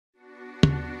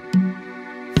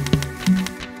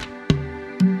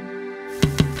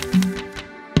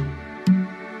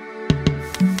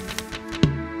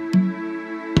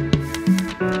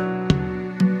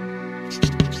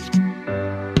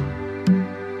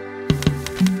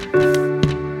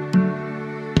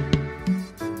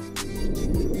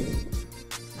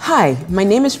Hi, my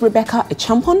name is Rebecca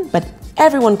Echampon, but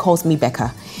everyone calls me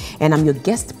Becca, and I'm your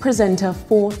guest presenter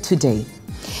for today.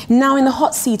 Now in the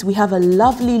hot seat, we have a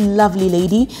lovely, lovely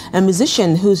lady, a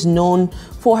musician who's known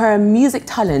for her music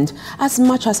talent as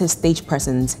much as her stage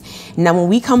presence. Now when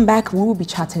we come back, we will be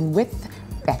chatting with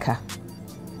Becca.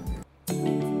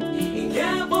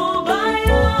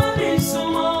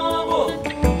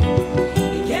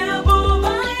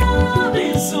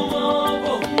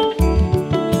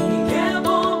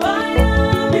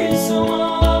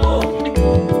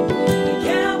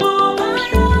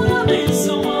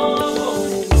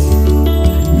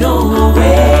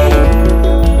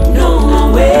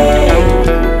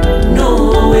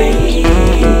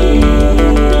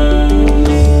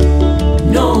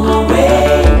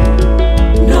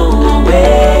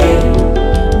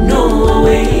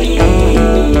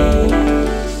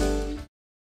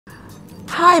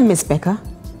 Hi, Miss Becca.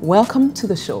 Welcome to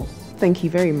the show. Thank you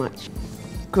very much.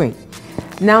 Great.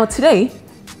 Now today,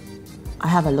 I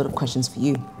have a lot of questions for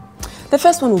you. The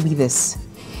first one will be this.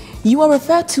 You are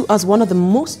referred to as one of the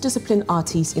most disciplined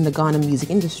artists in the Ghana music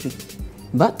industry.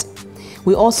 But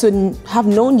we also have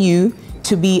known you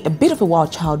to be a bit of a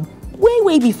wild child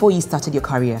way before you started your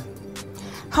career.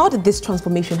 How did this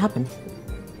transformation happen?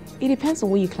 It depends on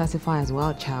what you classify as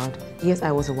wild child. Yes,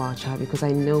 I was a wild child because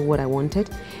I know what I wanted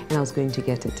and I was going to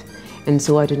get it. And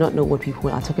so I do not know what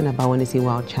people are talking about when they say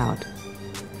wild child.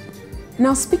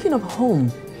 Now, speaking of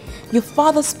home, your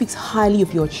father speaks highly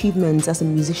of your achievements as a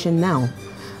musician now,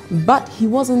 but he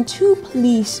wasn't too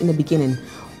pleased in the beginning.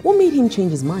 What made him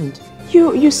change his mind?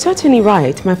 You're certainly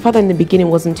right. My father in the beginning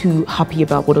wasn't too happy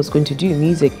about what I was going to do in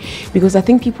music, because I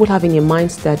think people have in their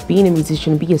minds that being a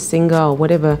musician, be a singer or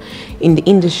whatever in the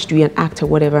industry, an actor,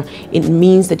 whatever, it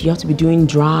means that you have to be doing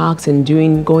drugs and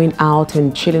going out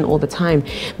and chilling all the time.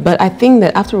 But I think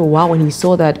that after a while, when he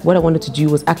saw that what I wanted to do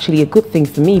was actually a good thing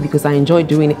for me because I enjoyed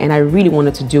doing it and I really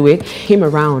wanted to do it, he came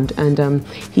around and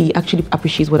he actually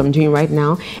appreciates what I'm doing right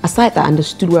now. Aside that, I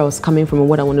understood where I was coming from and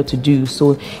what I wanted to do,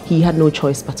 so he had no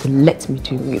choice but to let me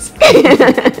do music.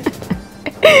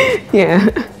 Yeah.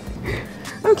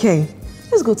 Okay,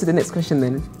 let's go to the next question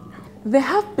then. There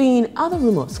have been other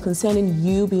rumors concerning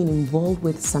you being involved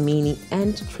with Samini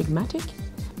and Trigmatic.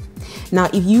 Now,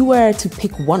 if you were to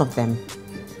pick one of them,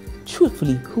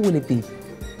 truthfully, who will it be?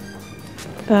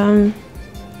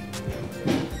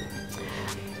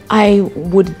 I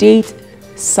would date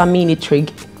Samini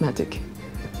Trigmatic.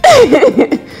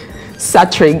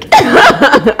 Satrig.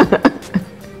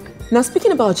 Now,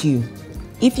 speaking about you,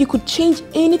 if you could change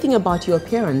anything about your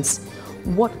appearance,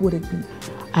 what would it be?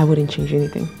 I wouldn't change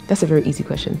anything. That's a very easy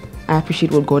question. I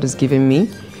appreciate what God has given me.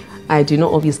 I do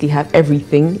not obviously have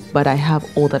everything, but I have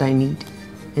all that I need.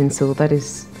 And so that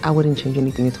is, I wouldn't change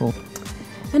anything at all.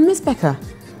 And Miss Becca,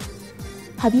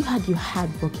 have you had your heart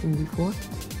broken before?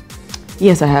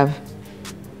 Yes, I have.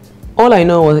 All I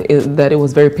know is that it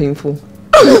was very painful.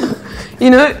 You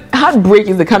know, heartbreak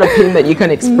is the kind of pain that you can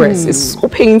express. It's so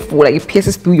painful, like it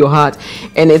pierces through your heart,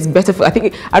 and it's better for, I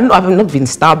don't know, I've not been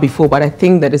stabbed before, but I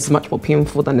think that it's much more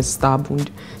painful than a stabbed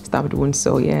wound.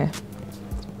 So yeah,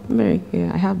 I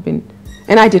have been,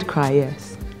 and I did cry.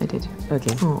 Yes, I did.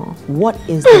 Okay. Aww. What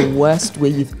is the worst way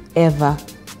you've ever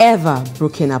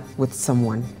broken up with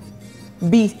someone?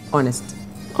 Be honest.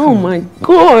 Oh my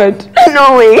God,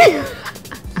 no way.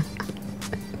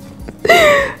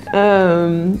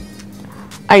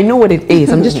 I know what it is.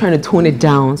 I'm just trying to tone it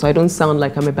down so I don't sound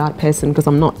like I'm a bad person, because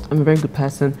I'm not. I'm a very good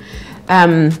person.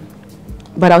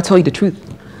 But I'll tell you the truth.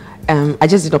 I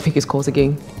just did not pick his calls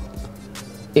again.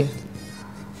 Yeah.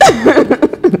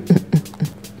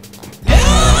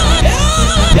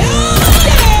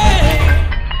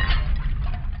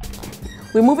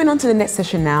 We're moving on to the next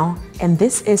session now, and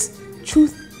this is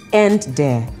Truth and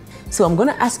Dare. So I'm going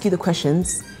to ask you the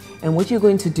questions, and what you're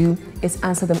going to do is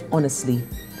answer them honestly.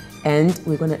 And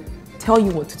we're going to tell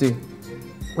you what to do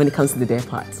when it comes to the dare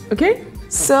part, okay?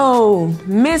 So,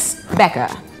 Miss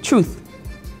Becca, truth.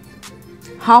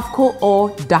 Half-coat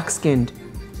or dark-skinned?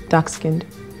 Dark-skinned.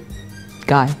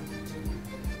 Guy.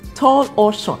 Tall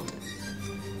or short?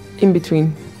 In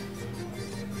between.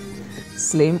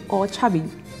 Slim or chubby?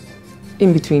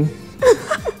 In between.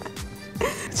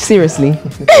 Seriously.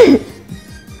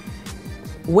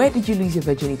 Where did you lose your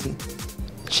virginity?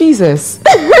 Jesus.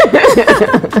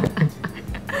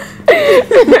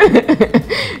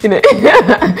 You know,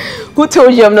 who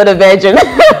told you I'm not a virgin?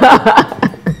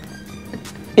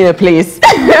 In a place.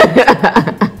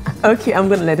 Okay, I'm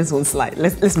gonna let this one slide.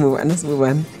 Let's move on. Let's move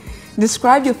on.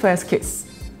 Describe your first kiss.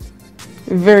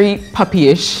 Very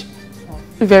puppyish,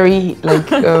 very like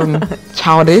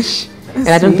childish, and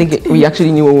I don't think we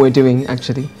actually knew what we were doing.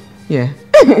 Actually, yeah.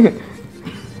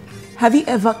 Have you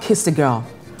ever kissed a girl?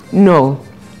 No.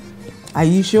 Are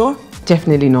you sure?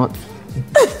 Definitely not.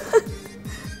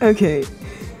 Okay.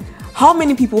 How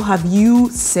many people have you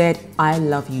said I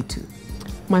love you to?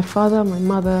 My father, my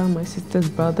mother, my sisters,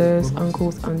 brothers,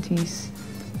 uncles, aunties,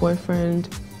 boyfriend,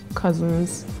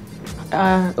 cousins.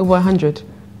 Over 100.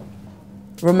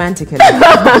 Romantically?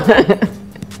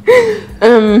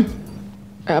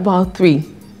 About 3.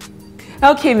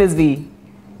 Okay, Ms. V.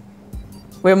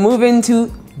 We're moving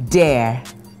to dare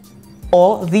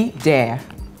or the dare.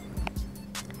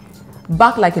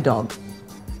 Bark like a dog.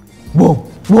 Whoa,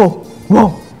 whoa,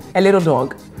 whoa. A little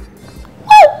dog.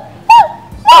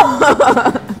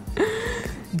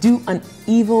 Do an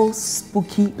evil,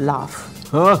 spooky laugh.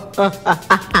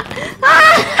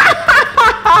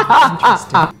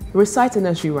 Recite a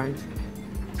nursery rhyme.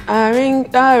 A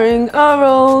ring of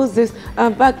roses, a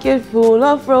bucket full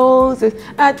of roses,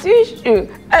 a tissue,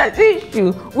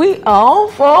 we all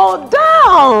fall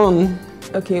down.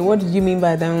 Okay, what did you mean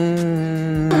by that?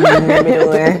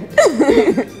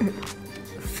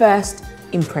 First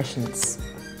impressions.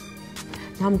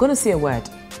 Now I'm going to say a word.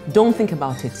 Don't think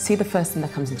about it. Say the first thing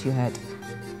that comes into your head.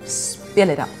 Spell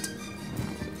it out.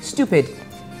 Stupid.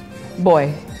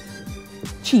 Boy.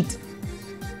 Cheat.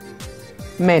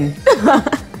 Men.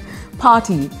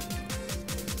 Party.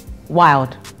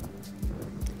 Wild.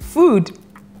 Food.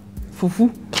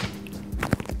 Fufu.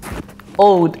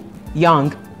 Old.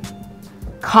 Young.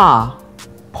 Car.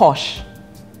 Posh.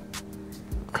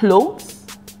 Clothes.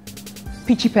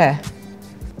 Peachy pear.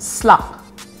 Slap.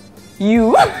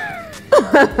 You.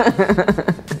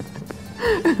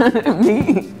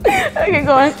 Me. Okay,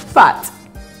 go on. Fat.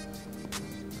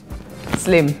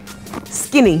 Slim.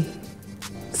 Skinny.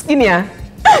 Skinnier.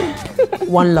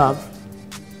 One love.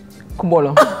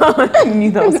 Kubolo. I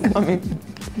knew that was coming.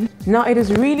 Now, it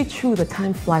is really true that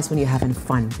time flies when you're having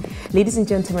fun. Ladies and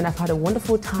gentlemen, I've had a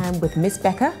wonderful time with Miss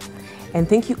Becca, and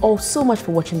thank you all so much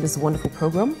for watching this wonderful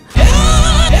program.